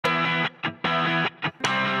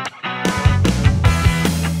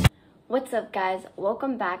What's up, guys?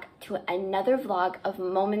 Welcome back to another vlog of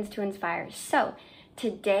Moments to Inspire. So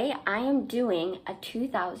today I am doing a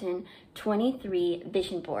 2023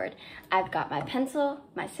 vision board. I've got my pencil,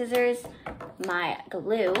 my scissors, my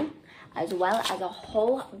glue, as well as a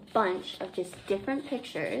whole bunch of just different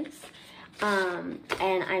pictures. And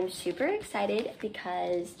I'm super excited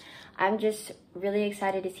because I'm just really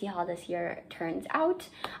excited to see how this year turns out.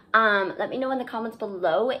 Let me know in the comments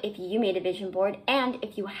below if you made a vision board, and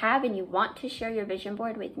if you have and you want to share your vision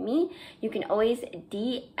board with me, you can always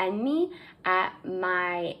DM me at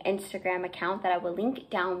my Instagram account that I will link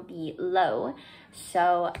down below.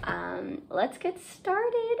 So let's get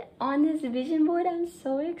started on this vision board. I'm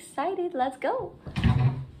so excited. Let's go.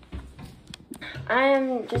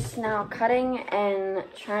 I'm just now cutting and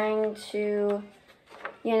trying to,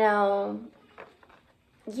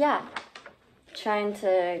 trying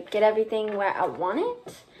to get everything where I want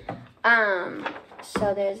it.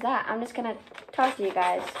 So there's that. I'm just gonna talk to you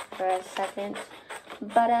guys for a second,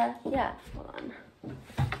 but yeah, hold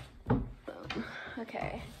on.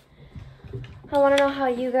 Okay, I want to know how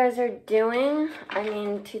you guys are doing. I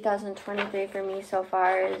mean, 2023 for me so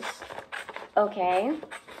far is okay,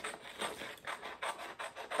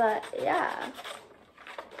 but yeah,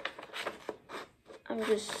 I'm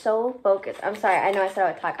just so focused. I'm sorry, I know I said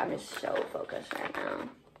I would talk. I'm just so focused right now.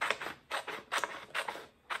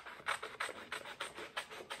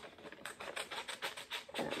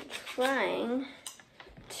 And I'm trying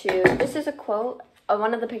to, this is a quote.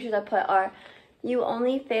 One of the pictures I put are, "You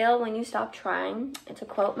only fail when you stop trying." It's a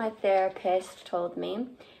quote my therapist told me.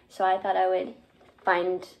 So I thought I would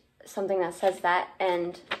find something that says that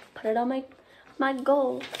and put it on my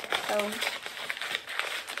goal.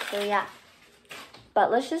 So yeah. But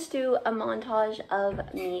let's just do a montage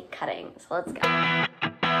of me cutting. So let's go.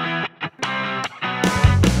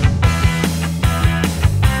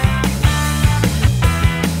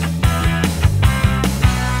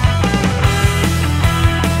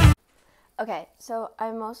 Okay, so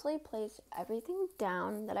I mostly placed everything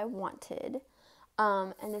down that I wanted.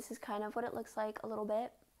 And this is kind of what it looks like a little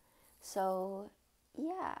bit. So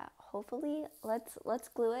yeah, hopefully let's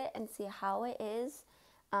glue it and see how it is.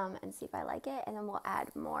 And see if I like it, and then we'll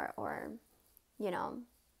add more or,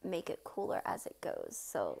 make it cooler as it goes.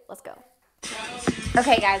 So let's go.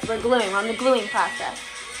 Okay, guys, we're gluing. We're on the gluing process.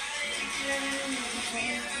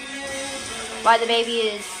 While the baby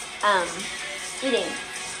is eating.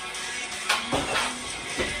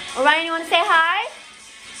 Orion, you want to say hi?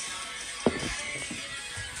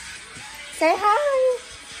 Say hi.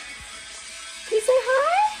 Can you say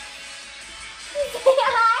hi? Can you say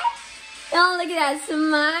hi? Oh, look at that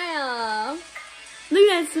smile. Look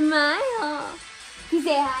at that smile. Can you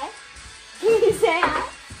say hi? Can you say hi?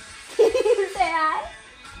 Can you say hi?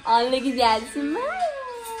 Oh, look at that smile.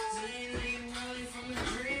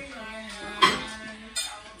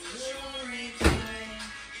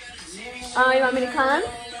 Oh, you want me to come?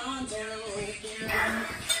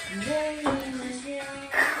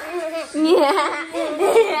 Yeah.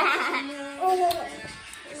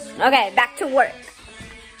 Okay, back to work.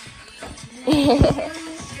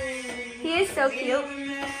 He is so cute.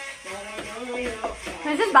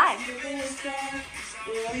 Who's this by?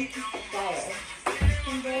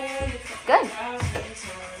 Good.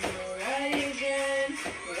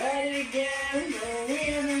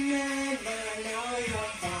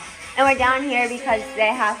 And we're down here because they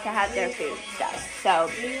have to have their food stuff. So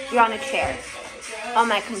you're on a chair on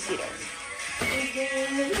my computer.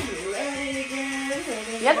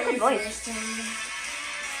 You have a good voice.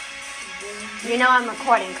 You know I'm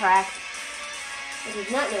recording, correct? I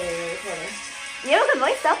did not know you were recording. You have a good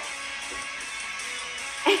voice, though.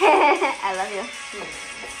 I love you.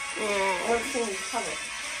 Yeah. I want to sing this cover.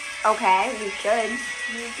 Okay, you should.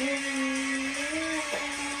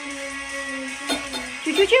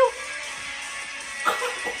 Choo choo choo.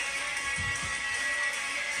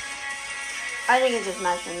 I think it's just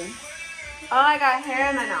messing. Oh, I got hair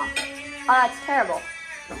in my mouth. Oh, that's terrible.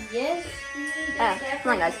 Yes.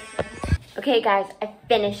 Come on, guys. Okay, guys, I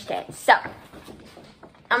finished it. So,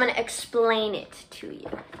 I'm going to explain it to you.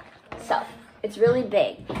 So, it's really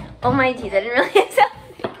big. Oh, my teeth, I didn't realize how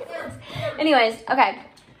big it is. Anyways, okay.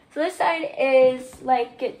 So, this side is,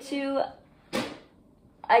 like,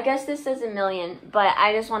 I guess this says 1 million, but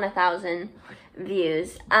I just want 1,000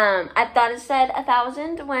 views. I thought it said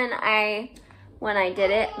 1,000 when I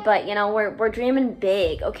did it, but, we're dreaming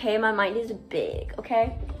big, okay? My mind is big,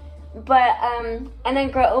 okay? But, and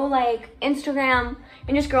then grow, like, Instagram,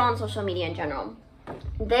 and just grow on social media in general.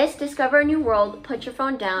 This, discover a new world, put your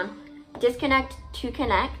phone down, disconnect to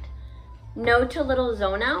connect, no to little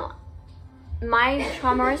zone out, my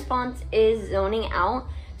trauma response is zoning out.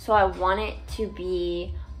 So I want it to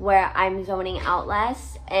be where I'm zoning out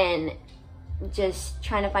less and just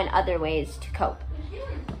trying to find other ways to cope.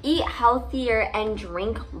 Eat healthier and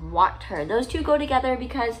drink water. Those two go together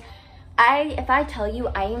because if I tell you,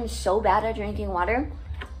 I am so bad at drinking water.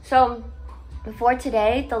 So before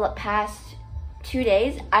today, the past 2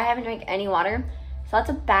 days, I haven't drank any water. So that's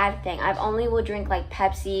a bad thing. I only will drink like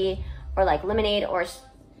Pepsi or like lemonade or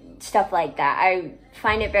stuff like that. I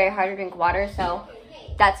find it very hard to drink water, so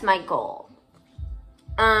that's my goal.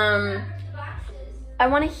 I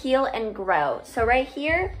want to heal and grow. So right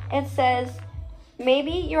here, it says,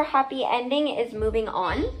 maybe your happy ending is moving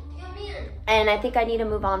on. And I think I need to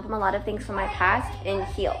move on from a lot of things from my past and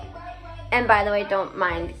heal. And by the way, don't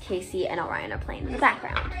mind Casey and Orion are playing in the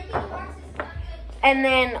background. And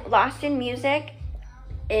then lost in music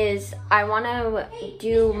is I want to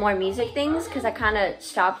do more music things because I kind of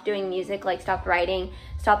stopped doing music, like stopped writing,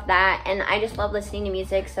 stopped that. And I just love listening to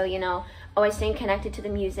music. So, you know, always staying connected to the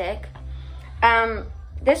music.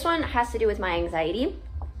 This one has to do with my anxiety.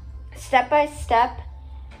 Step by step,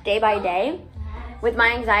 day by day. With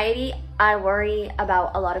my anxiety, I worry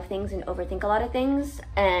about a lot of things and overthink a lot of things.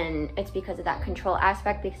 And it's because of that control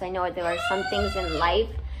aspect, because I know there are some things in life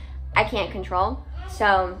I can't control.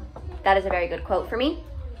 So that is a very good quote for me.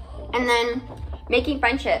 And then making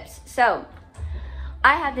friendships. So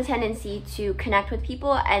I have the tendency to connect with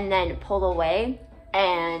people and then pull away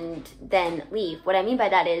and then leave. What I mean by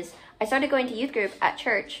that is I started going to youth group at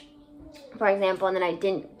church, for example, and then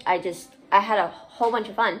I had a whole bunch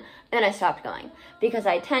of fun, and then I stopped going because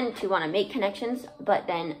I tend to want to make connections but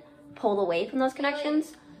then pull away from those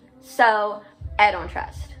connections. So I don't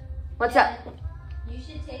trust. What's up? You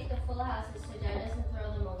should take the full houses so Dad doesn't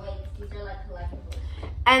throw them away. These are like collectibles.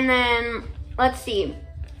 And then, let's see,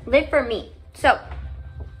 live for me. So,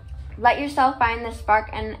 let yourself find the spark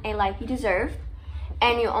and a life you deserve,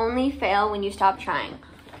 and you only fail when you stop trying.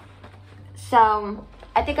 So,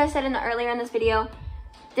 I think I said earlier in this video,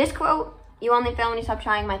 this quote, you only fail when you stop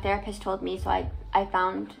trying, my therapist told me, so I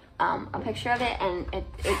found a picture of it, and it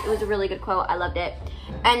was a really good quote. I loved it.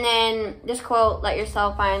 And then this quote, let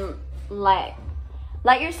yourself find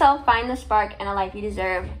the spark and a life you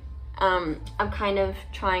deserve. I'm kind of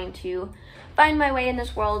trying to find my way in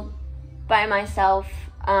this world by myself.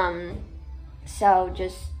 So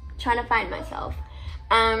just trying to find myself.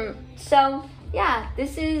 So yeah,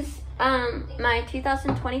 this is my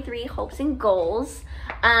 2023 hopes and goals.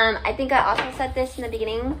 I think I also said this in the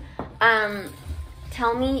beginning.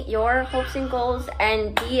 Tell me your hopes and goals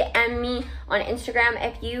and DM me on Instagram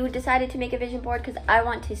if you decided to make a vision board, because I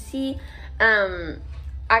want to see.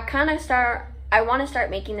 I want to start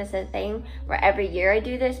making this a thing where every year I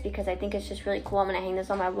do this, because I think it's just really cool. I'm going to hang this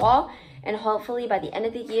on my wall, and hopefully by the end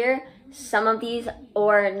of the year, some of these,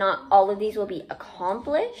 or not all of these, will be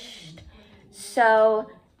accomplished. So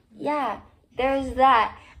yeah, there's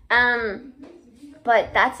that.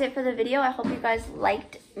 But that's it for the video. I hope you guys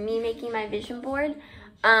liked me making my vision board.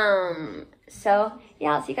 So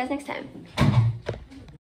yeah, I'll see you guys next time.